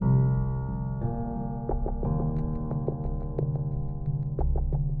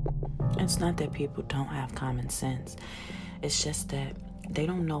It's not that people don't have common sense. It's just that they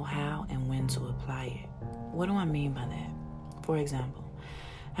don't know how and when to apply it. What do I mean by that? For example,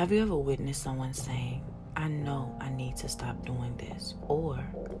 have you ever witnessed someone saying, I know I need to stop doing this, or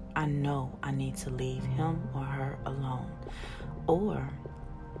I know I need to leave him or her alone, or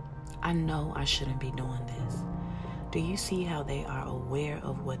I know I shouldn't be doing this? Do you see how they are aware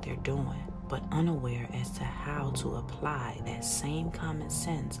of what they're doing, but unaware as to how to apply that same common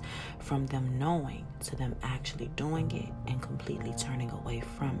sense from them knowing to them actually doing it and completely turning away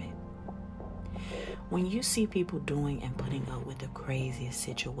from it? When you see people doing and putting up with the craziest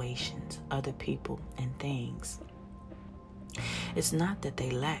situations, other people and things, it's not that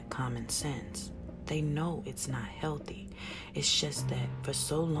they lack common sense. They know it's not healthy. It's just that for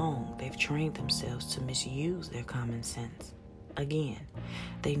so long they've trained themselves to misuse their common sense. Again,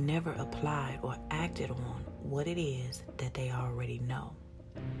 they never applied or acted on what it is that they already know.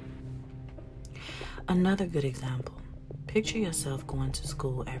 Another good example. Picture yourself going to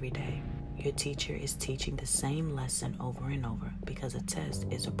school every day. Your teacher is teaching the same lesson over and over because a test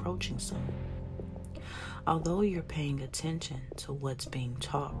is approaching soon. Although you're paying attention to what's being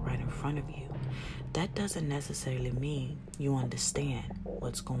taught right in front of you, that doesn't necessarily mean you understand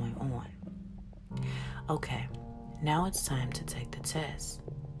what's going on. Okay, now it's time to take the test,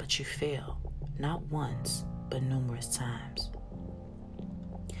 but you fail, not once, but numerous times.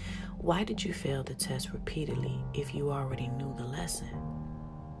 Why did you fail the test repeatedly if you already knew the lesson?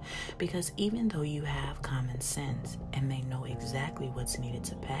 Because even though you have common sense and may know exactly what's needed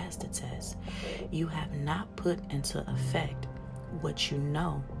to pass the test, you have not put into effect what you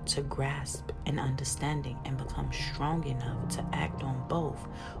know to grasp an understanding and become strong enough to act on both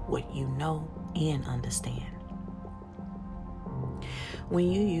what you know and understand.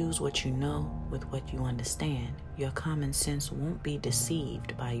 When you use what you know with what you understand, your common sense won't be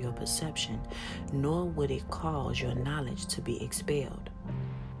deceived by your perception, nor would it cause your knowledge to be expelled.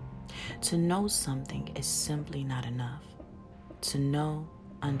 To know something is simply not enough. To know,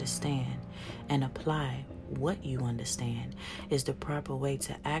 understand, and apply what you understand is the proper way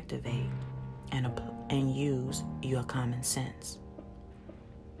to activate and use your common sense.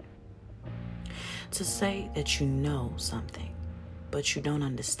 To say that you know something, but you don't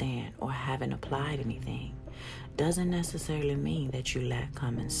understand or haven't applied anything, doesn't necessarily mean that you lack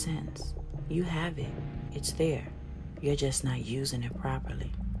common sense. You have it. It's there. You're just not using it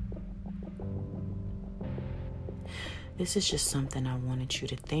properly. This is just something I wanted you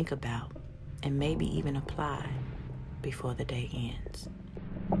to think about and maybe even apply before the day ends.